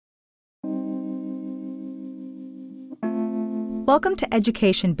Welcome to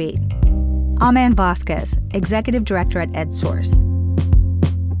Education Beat. I'm Ann Vasquez, Executive Director at EdSource.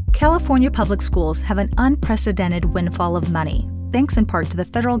 California public schools have an unprecedented windfall of money, thanks in part to the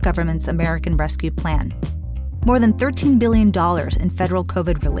federal government's American Rescue Plan. More than $13 billion in federal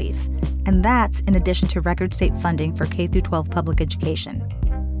COVID relief, and that's in addition to record state funding for K-12 public education.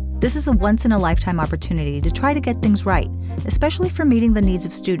 This is a once-in-a-lifetime opportunity to try to get things right, especially for meeting the needs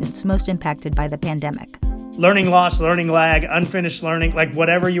of students most impacted by the pandemic. Learning loss, learning lag, unfinished learning, like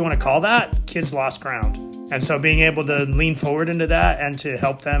whatever you want to call that, kids lost ground. And so being able to lean forward into that and to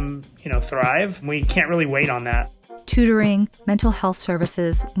help them, thrive, we can't really wait on that. Tutoring, mental health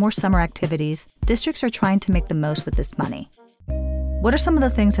services, more summer activities, districts are trying to make the most with this money. What are some of the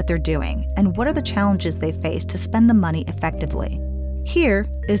things that they're doing, and what are the challenges they face to spend the money effectively? Here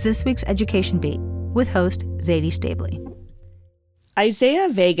is this week's Education Beat with host Zadie Stabley. Isaiah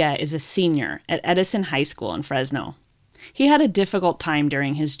Vega is a senior at Edison High School in Fresno. He had a difficult time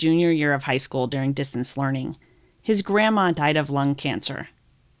during his junior year of high school during distance learning. His grandma died of lung cancer.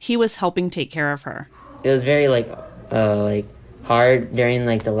 He was helping take care of her. It was very hard during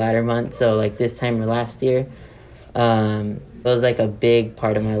the latter months. So this time or last year, it was a big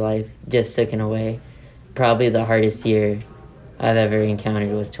part of my life just taken away. Probably the hardest year I've ever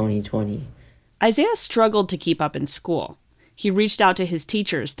encountered was 2020. Isaiah struggled to keep up in school. He reached out to his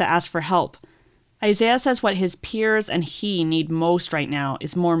teachers to ask for help. Isaiah says what his peers and he need most right now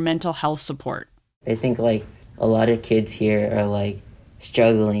is more mental health support. I think a lot of kids here are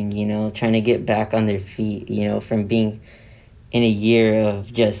struggling, trying to get back on their feet, from being in a year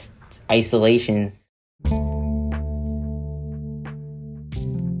of just isolation.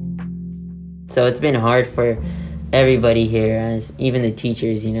 So it's been hard for everybody here, even the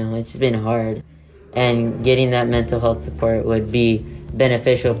teachers, it's been hard. And getting that mental health support would be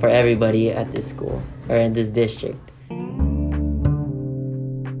beneficial for everybody at this school or in this district.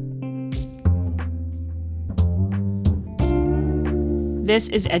 This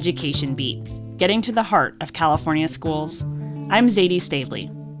is Education Beat, getting to the heart of California schools. I'm Zadie Stabley.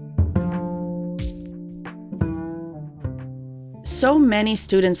 So many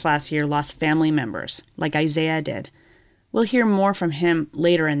students last year lost family members, like Isaiah did. We'll hear more from him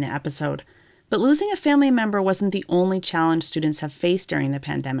later in the episode. But losing a family member wasn't the only challenge students have faced during the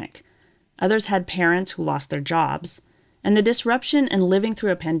pandemic. Others had parents who lost their jobs, and the disruption in living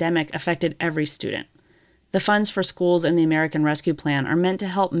through a pandemic affected every student. The funds for schools in the American Rescue Plan are meant to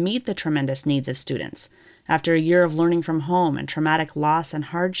help meet the tremendous needs of students after a year of learning from home and traumatic loss and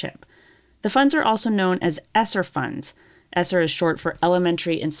hardship. The funds are also known as ESSER funds. ESSER is short for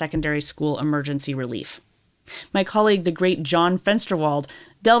Elementary and Secondary School Emergency Relief. My colleague, the great John Fensterwald,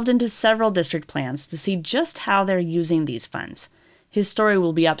 delved into several district plans to see just how they're using these funds. His story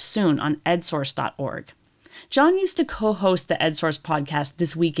will be up soon on edsource.org. John used to co-host the EdSource podcast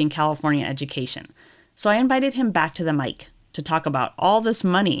This Week in California Education, so I invited him back to the mic to talk about all this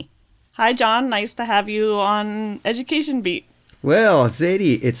money. Hi, John. Nice to have you on Education Beat. Well,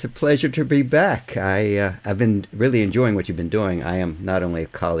 Zadie, it's a pleasure to be back. I've been really enjoying what you've been doing. I am not only a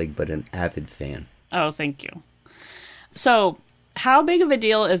colleague, but an avid fan. Oh, thank you. So, how big of a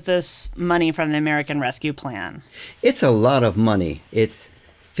deal is this money from the American Rescue Plan? It's a lot of money. It's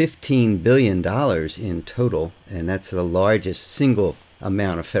 $15 billion in total, and that's the largest single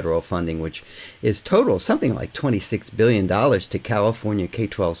amount of federal funding, which is total something like $26 billion to California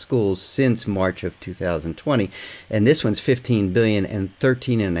K-12 schools since March of 2020. And this one's $15 billion, and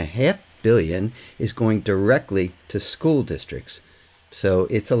 $13.5 billion is going directly to school districts. So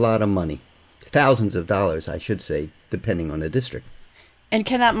it's a lot of money. Thousands of dollars, I should say, depending on the district. And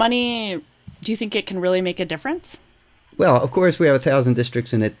can that money, do you think it can really make a difference? Well, of course, we have 1,000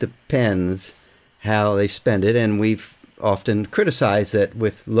 districts, and it depends how they spend it. And we've often criticized that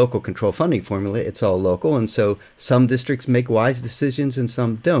with local control funding formula, it's all local. And so some districts make wise decisions and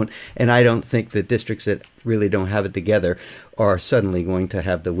some don't. And I don't think the districts that really don't have it together are suddenly going to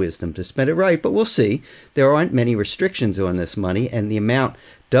have the wisdom to spend it right. But we'll see. There aren't many restrictions on this money, and the amount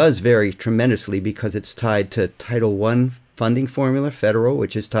does vary tremendously because it's tied to Title I funding formula, federal,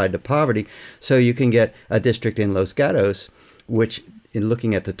 which is tied to poverty. So you can get a district in Los Gatos, which in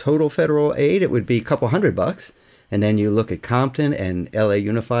looking at the total federal aid, it would be a couple $100. And then you look at Compton and LA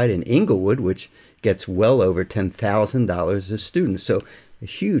Unified and Inglewood, which gets well over $10,000 a student. So a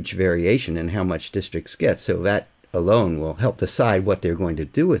huge variation in how much districts get. So that alone will help decide what they're going to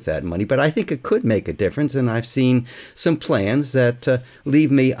do with that money. But I think it could make a difference, and I've seen some plans that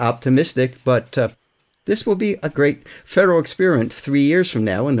leave me optimistic. But this will be a great federal experiment 3 years from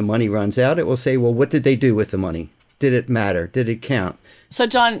now when the money runs out. It will say, well, what did they do with the money? Did it matter? Did it count? So,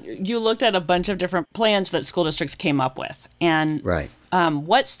 John, you looked at a bunch of different plans that school districts came up with. And Right.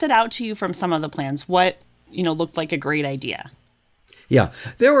 What stood out to you from some of the plans? What, looked like a great idea? Yeah,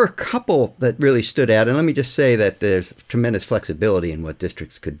 there were a couple that really stood out. And let me just say that there's tremendous flexibility in what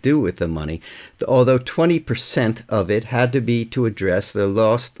districts could do with the money. Although 20% of it had to be to address the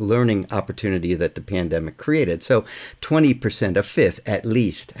lost learning opportunity that the pandemic created. So 20%, a fifth at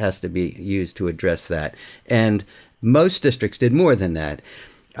least, has to be used to address that. And most districts did more than that.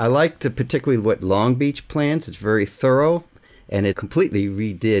 I liked particularly what Long Beach plans. It's very thorough, and it completely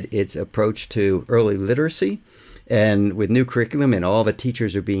redid its approach to early literacy. And with new curriculum and all the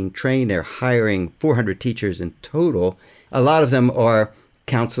teachers are being trained, they're hiring 400 teachers in total. A lot of them are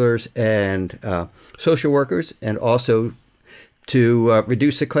counselors and social workers, and also to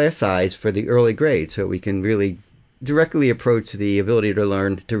reduce the class size for the early grade so we can really directly approach the ability to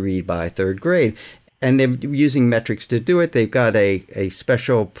learn to read by third grade. And they're using metrics to do it. They've got a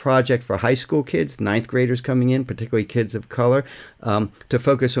special project for high school kids, ninth graders coming in, particularly kids of color, to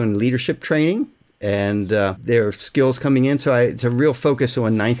focus on leadership training and their skills coming in. So it's a real focus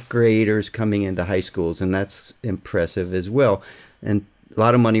on ninth graders coming into high schools, and that's impressive as well. And a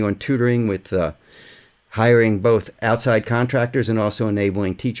lot of money on tutoring with hiring both outside contractors and also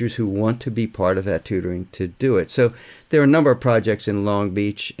enabling teachers who want to be part of that tutoring to do it. So there are a number of projects in Long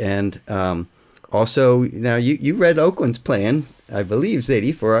Beach, and also, now you read Oakland's plan, I believe,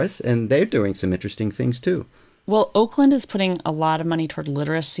 Zadie, for us, and they're doing some interesting things too. Well, Oakland is putting a lot of money toward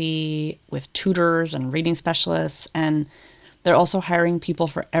literacy with tutors and reading specialists, and they're also hiring people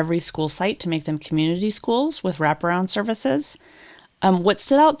for every school site to make them community schools with wraparound services. What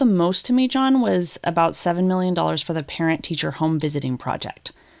stood out the most to me, John, was about $7 million for the Parent-Teacher Home Visiting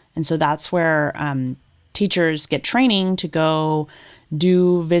Project. And so that's where teachers get training to go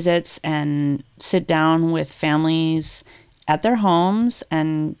do visits and sit down with families at their homes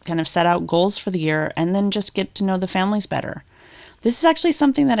and kind of set out goals for the year and then just get to know the families better. This is actually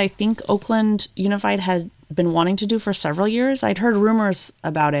something that I think Oakland Unified had been wanting to do for several years. I'd heard rumors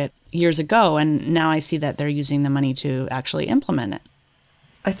about it years ago, and now I see that they're using the money to actually implement it.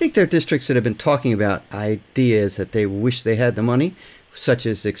 I think there are districts that have been talking about ideas that they wish they had the money, such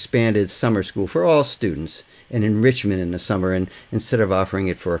as expanded summer school for all students and enrichment in the summer. And instead of offering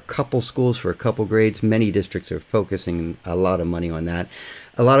it for a couple schools, for a couple grades, many districts are focusing a lot of money on that.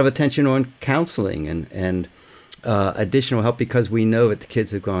 A lot of attention on counseling and additional help, because we know that the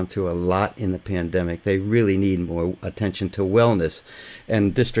kids have gone through a lot in the pandemic. They really need more attention to wellness.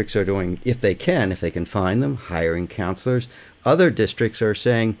 And districts are doing, if they can find them, hiring counselors. Other districts are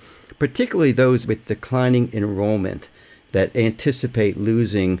saying, particularly those with declining enrollment, that anticipate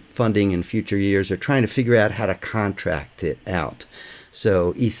losing funding in future years, are trying to figure out how to contract it out.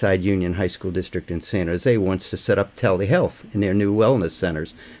 So Eastside Union High School District in San Jose wants to set up telehealth in their new wellness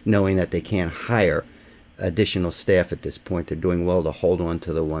centers, knowing that they can't hire additional staff at this point. They're doing well to hold on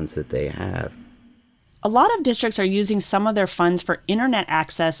to the ones that they have. A lot of districts are using some of their funds for internet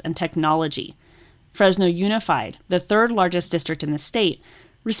access and technology. Fresno Unified, the third largest district in the state,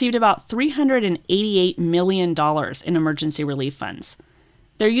 received about $388 million in emergency relief funds.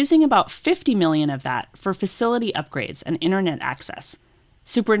 They're using about $50 million of that for facility upgrades and internet access.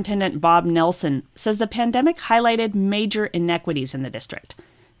 Superintendent Bob Nelson says the pandemic highlighted major inequities in the district,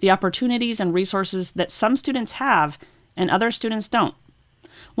 the opportunities and resources that some students have and other students don't.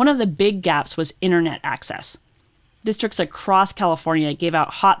 One of the big gaps was internet access. Districts across California gave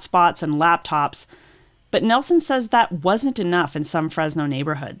out hotspots and laptops, but Nelson says that wasn't enough in some Fresno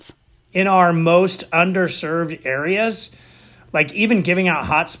neighborhoods. In our most underserved areas, like even giving out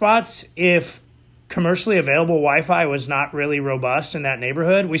hotspots, if commercially available Wi-Fi was not really robust in that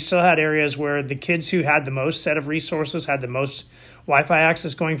neighborhood, we still had areas where the kids who had the most set of resources had the most Wi-Fi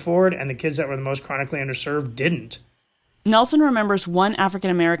access going forward, and the kids that were the most chronically underserved didn't. Nelson remembers one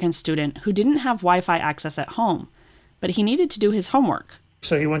African-American student who didn't have Wi-Fi access at home, but he needed to do his homework.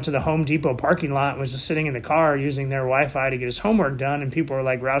 So he went to the Home Depot parking lot and was just sitting in the car using their Wi-Fi to get his homework done, and people were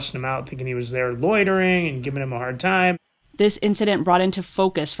like rousting him out thinking he was there loitering and giving him a hard time. This incident brought into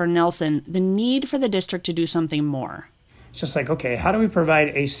focus for Nelson the need for the district to do something more. It's just like, okay, how do we provide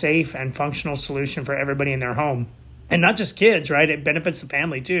a safe and functional solution for everybody in their home? And not just kids, right? It benefits the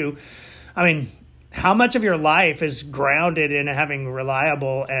family too. I mean, how much of your life is grounded in having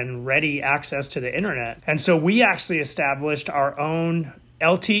reliable and ready access to the internet? And so we actually established our own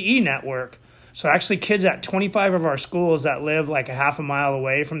LTE network. So actually kids at 25 of our schools that live like a half a mile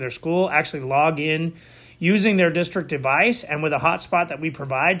away from their school actually log in using their district device and with a hotspot that we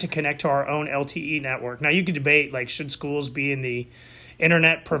provide to connect to our own LTE network. Now you could debate, like, should schools be in the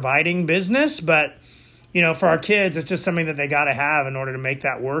internet providing business? But for our kids, it's just something that they got to have in order to make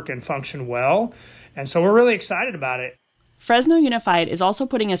that work and function well. And so we're really excited about it. Fresno Unified is also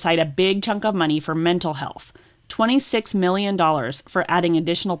putting aside a big chunk of money for mental health, $26 million for adding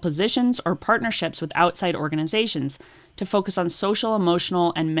additional positions or partnerships with outside organizations to focus on social,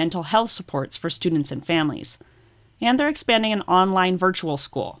 emotional, and mental health supports for students and families. And they're expanding an online virtual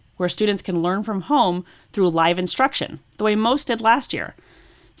school where students can learn from home through live instruction, the way most did last year.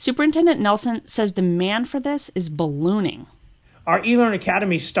 Superintendent Nelson says demand for this is ballooning. Our eLearn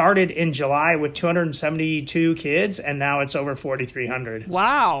Academy started in July with 272 kids, and now it's over 4,300.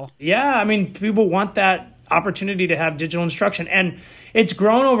 Wow. Yeah, I mean, people want that opportunity to have digital instruction, and it's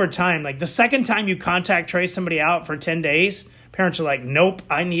grown over time. Like the second time you contact trace somebody out for 10 days, parents are like, nope,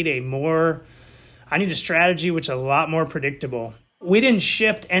 I need a strategy which is a lot more predictable. We didn't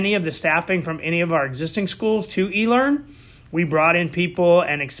shift any of the staffing from any of our existing schools to eLearn. We brought in people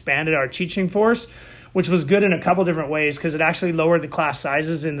and expanded our teaching force, which was good in a couple different ways because it actually lowered the class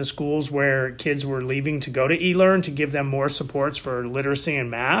sizes in the schools where kids were leaving to go to eLearn to give them more supports for literacy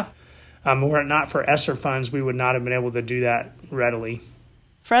and math. Were it not for ESSER funds, we would not have been able to do that readily.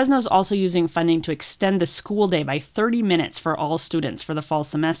 Fresno's also using funding to extend the school day by 30 minutes for all students for the fall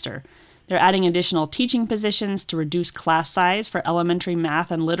semester. They're adding additional teaching positions to reduce class size for elementary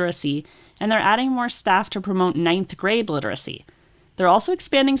math and literacy, and they're adding more staff to promote 9th grade literacy. They're also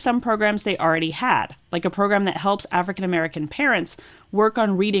expanding some programs they already had, like a program that helps African American parents work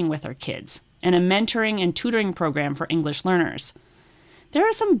on reading with their kids, and a mentoring and tutoring program for English learners. There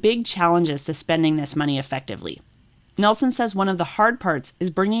are some big challenges to spending this money effectively. Nelson says one of the hard parts is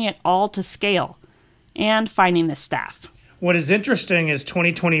bringing it all to scale and finding the staff. What is interesting is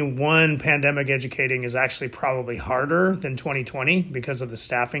 2021 pandemic educating is actually probably harder than 2020 because of the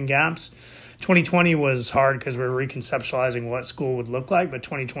staffing gaps. 2020 was hard because we were reconceptualizing what school would look like, but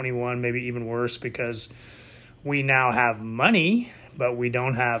 2021 maybe even worse because we now have money, but we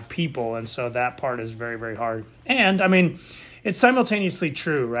don't have people, and so that part is very, very hard. And, I mean, it's simultaneously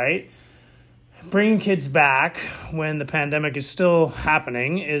true, right? Bringing kids back when the pandemic is still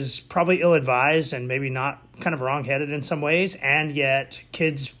happening is probably ill-advised and maybe not kind of wrong-headed in some ways, and yet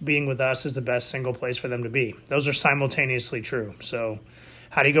kids being with us is the best single place for them to be. Those are simultaneously true. So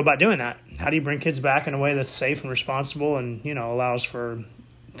how do you go about doing that? How do you bring kids back in a way that's safe and responsible and, allows for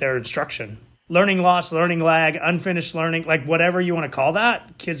their instruction? Learning loss, learning lag, unfinished learning, like whatever you want to call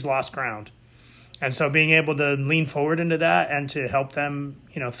that, kids lost ground. And so being able to lean forward into that and to help them,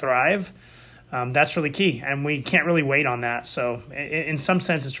 thrive, that's really key. And we can't really wait on that. So in some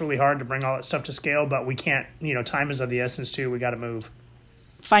sense, it's really hard to bring all that stuff to scale, but we can't, time is of the essence too. We got to move.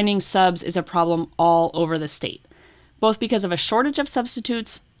 Finding subs is a problem all over the state, both because of a shortage of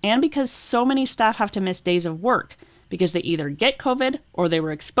substitutes and because so many staff have to miss days of work because they either get COVID or they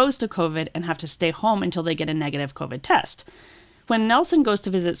were exposed to COVID and have to stay home until they get a negative COVID test. When Nelson goes to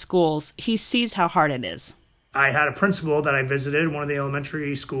visit schools, he sees how hard it is. I had a principal that I visited, one of the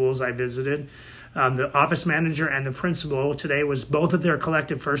elementary schools I visited. The office manager and the principal today was both of their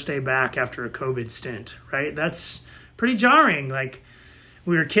collective first day back after a COVID stint, right? That's pretty jarring. Like,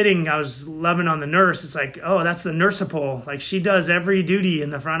 we were kidding. I was loving on the nurse. It's like, oh, that's the nursiple. Like, she does every duty in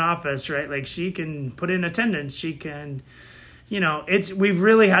the front office, right? Like, she can put in attendance. She can, we've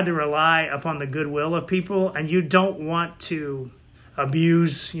really had to rely upon the goodwill of people, and you don't want to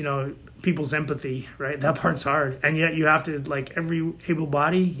abuse, people's empathy, right? That part's hard. And yet you have to, like every able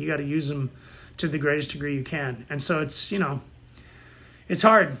body, you got to use them to the greatest degree you can. And so it's, it's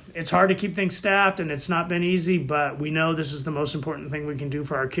hard. It's hard to keep things staffed, and it's not been easy, but we know this is the most important thing we can do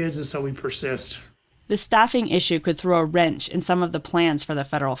for our kids, and so we persist. The staffing issue could throw a wrench in some of the plans for the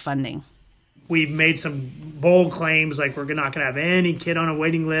federal funding. We've made some bold claims, like we're not going to have any kid on a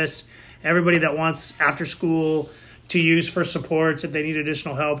waiting list. Everybody that wants after school to use for supports, if they need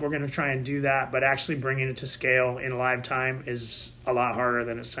additional help, we're going to try and do that. But actually bringing it to scale in live time is a lot harder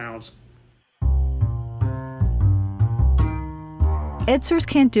than it sounds. EdSource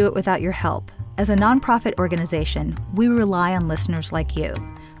can't do it without your help. As a nonprofit organization, we rely on listeners like you.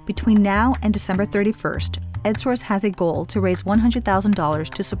 Between now and December 31st, EdSource has a goal to raise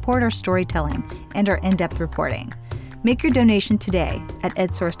 $100,000 to support our storytelling and our in-depth reporting. Make your donation today at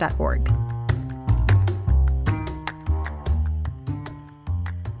edsource.org.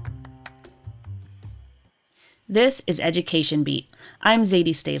 This is Education Beat. I'm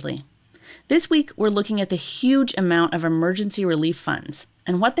Zadie Stavely. This week, we're looking at the huge amount of emergency relief funds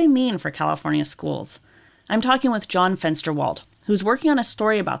and what they mean for California schools. I'm talking with John Fensterwald, who's working on a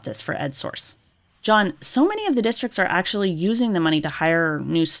story about this for EdSource. John, so many of the districts are actually using the money to hire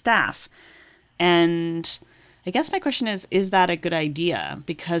new staff. And I guess my question is that a good idea?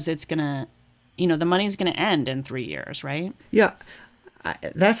 Because it's going to the money's going to end in 3 years, right? Yeah.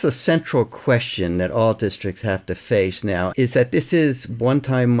 That's a central question that all districts have to face now, is that this is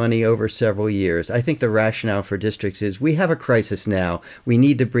one-time money over several years. I think the rationale for districts is we have a crisis now. We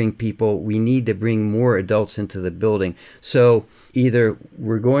need to bring people, we need to bring more adults into the building. So either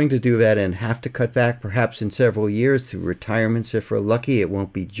we're going to do that and have to cut back perhaps in several years through retirements. If we're lucky, it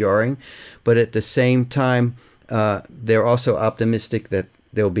won't be jarring. But at the same time, they're also optimistic that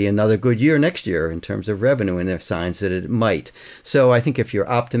there'll be another good year next year in terms of revenue, and there are signs that it might. So I think if you're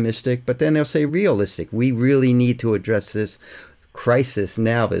optimistic, but then they'll say realistic, we really need to address this crisis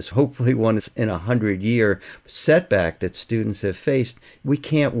now, this hopefully one in 100-year setback that students have faced. We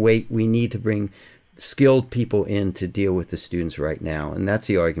can't wait. We need to bring skilled people in to deal with the students right now. And that's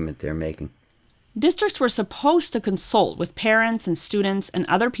the argument they're making. Districts were supposed to consult with parents and students and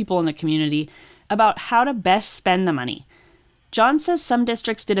other people in the community about how to best spend the money. John says some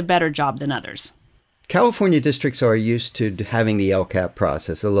districts did a better job than others. California districts are used to having the LCAP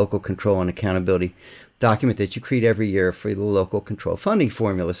process, the local control and accountability document that you create every year for the local control funding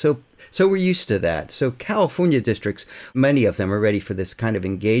formula. So we're used to that. So California districts, many of them are ready for this kind of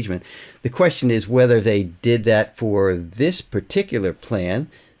engagement. The question is whether they did that for this particular plan,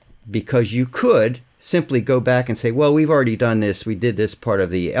 because you could simply go back and say, well, we've already done this. We did this part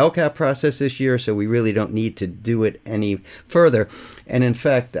of the LCAP process this year, so we really don't need to do it any further. And in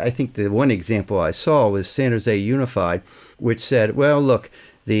fact, I think the one example I saw was San Jose Unified, which said, well, look,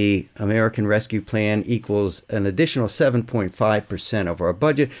 the American Rescue Plan equals an additional 7.5% of our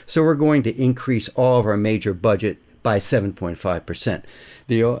budget, so we're going to increase all of our major budget by 7.5%.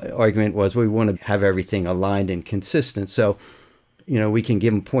 The argument was we want to have everything aligned and consistent. So we can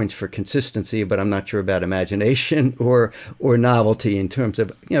give them points for consistency, but I'm not sure about imagination or novelty in terms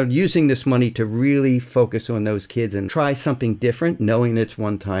of, using this money to really focus on those kids and try something different, knowing it's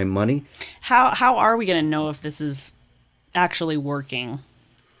one-time money. How are we going to know if this is actually working?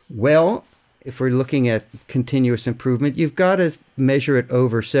 Well, if we're looking at continuous improvement, you've got to measure it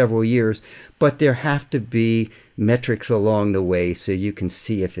over several years, but there have to be metrics along the way so you can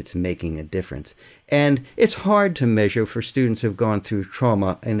see if it's making a difference. And it's hard to measure for students who've gone through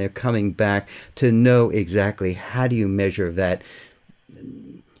trauma and they're coming back to know exactly how do you measure that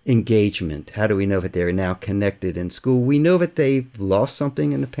engagement? How do we know that they're now connected in school? We know that they've lost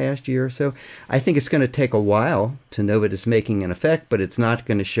something in the past year or so. I think it's going to take a while to know that it's making an effect, but it's not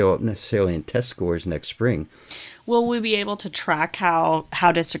going to show up necessarily in test scores next spring. Will we be able to track how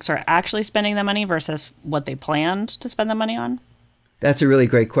districts are actually spending the money versus what they planned to spend the money on? That's a really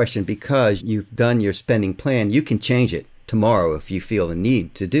great question, because you've done your spending plan. You can change it tomorrow if you feel the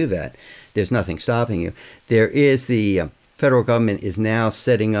need to do that. There's nothing stopping you. There is the federal government is now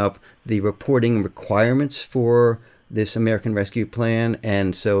setting up the reporting requirements for this American Rescue Plan.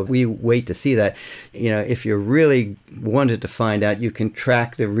 And so we wait to see that. If you really wanted to find out, you can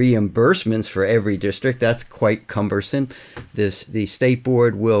track the reimbursements for every district. That's quite cumbersome. The state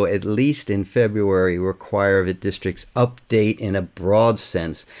board will, at least in February, require the districts update in a broad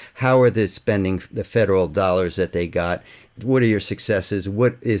sense. How are they spending the federal dollars that they got? What are your successes?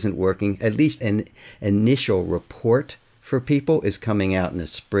 What isn't working? At least an initial report for people is coming out in the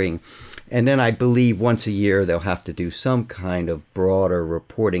spring. And then I believe once a year they'll have to do some kind of broader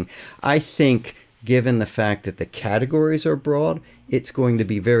reporting. I think, given the fact that the categories are broad, it's going to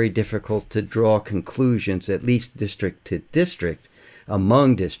be very difficult to draw conclusions, at least district to district,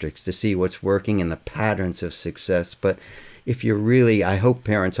 among districts, to see what's working and the patterns of success. But if you're really, I hope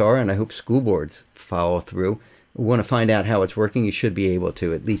parents are, and I hope school boards follow through, want to find out how it's working, you should be able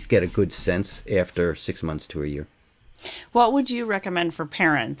to at least get a good sense after 6 months to a year. What would you recommend for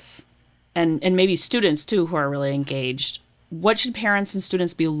parents and maybe students too who are really engaged? What should parents and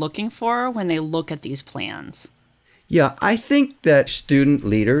students be looking for when they look at these plans? Yeah, I think that student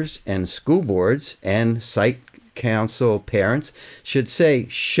leaders and school boards and site council parents should say,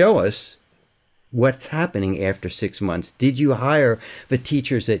 show us what's happening after 6 months. Did you hire the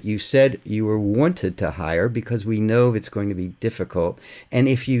teachers that you said you were wanted to hire? Because we know it's going to be difficult. And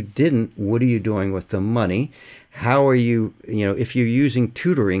if you didn't, what are you doing with the money? How are you, if you're using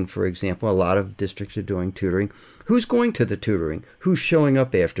tutoring, for example, a lot of districts are doing tutoring. Who's going to the tutoring? Who's showing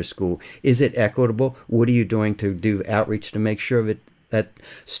up after school? Is it equitable? What are you doing to do outreach to make sure that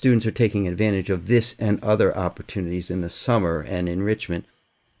students are taking advantage of this and other opportunities in the summer and enrichment?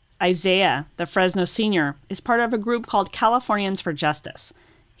 Isaiah, the Fresno senior, is part of a group called Californians for Justice.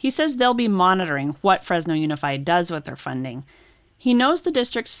 He says they'll be monitoring what Fresno Unified does with their funding. He knows the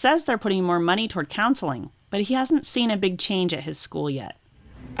district says they're putting more money toward counseling, but he hasn't seen a big change at his school yet.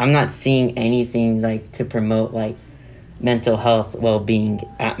 I'm not seeing anything to promote mental health well-being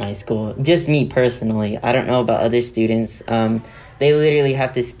at my school. Just me personally. I don't know about other students. They literally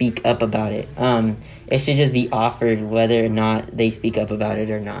have to speak up about it. It should just be offered whether or not they speak up about it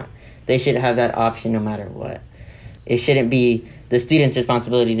or not. They should have that option no matter what. It shouldn't be the student's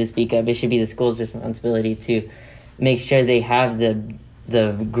responsibility to speak up. It should be the school's responsibility to make sure they have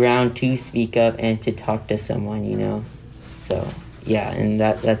the ground to speak up and to talk to someone, you know. So, yeah, and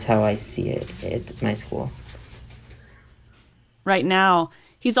that's how I see it at my school. Right now,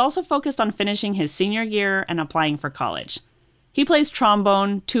 he's also focused on finishing his senior year and applying for college. He plays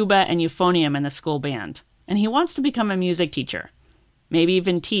trombone, tuba, and euphonium in the school band, and he wants to become a music teacher. Maybe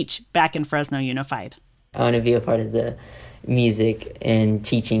even teach back in Fresno Unified. I want to be a part of the music and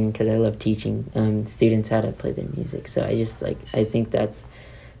teaching because I love teaching students how to play their music. So I think that's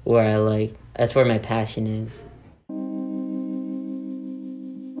where that's where my passion is.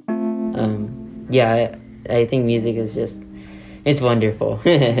 I think music is it's wonderful.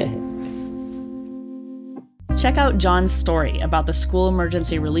 Check out John's story about the school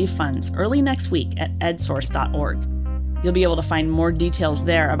emergency relief funds early next week at edsource.org. You'll be able to find more details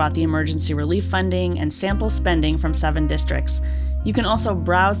there about the emergency relief funding and sample spending from 7 districts. You can also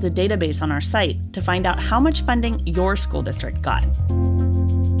browse the database on our site to find out how much funding your school district got.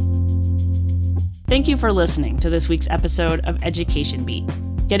 Thank you for listening to this week's episode of Education Beat,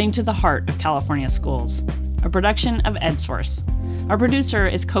 getting to the heart of California schools, a production of EdSource. Our producer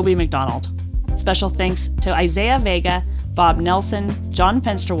is Kobe McDonald. Special thanks to Isaiah Vega, Bob Nelson, John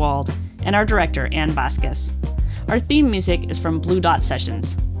Fensterwald, and our director, Ann Vasquez. Our theme music is from Blue Dot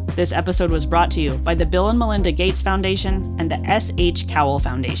Sessions. This episode was brought to you by the Bill and Melinda Gates Foundation and the S.H. Cowell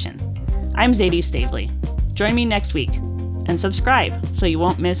Foundation. I'm Zadie Stavely. Join me next week, and subscribe so you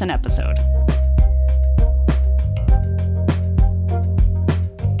won't miss an episode.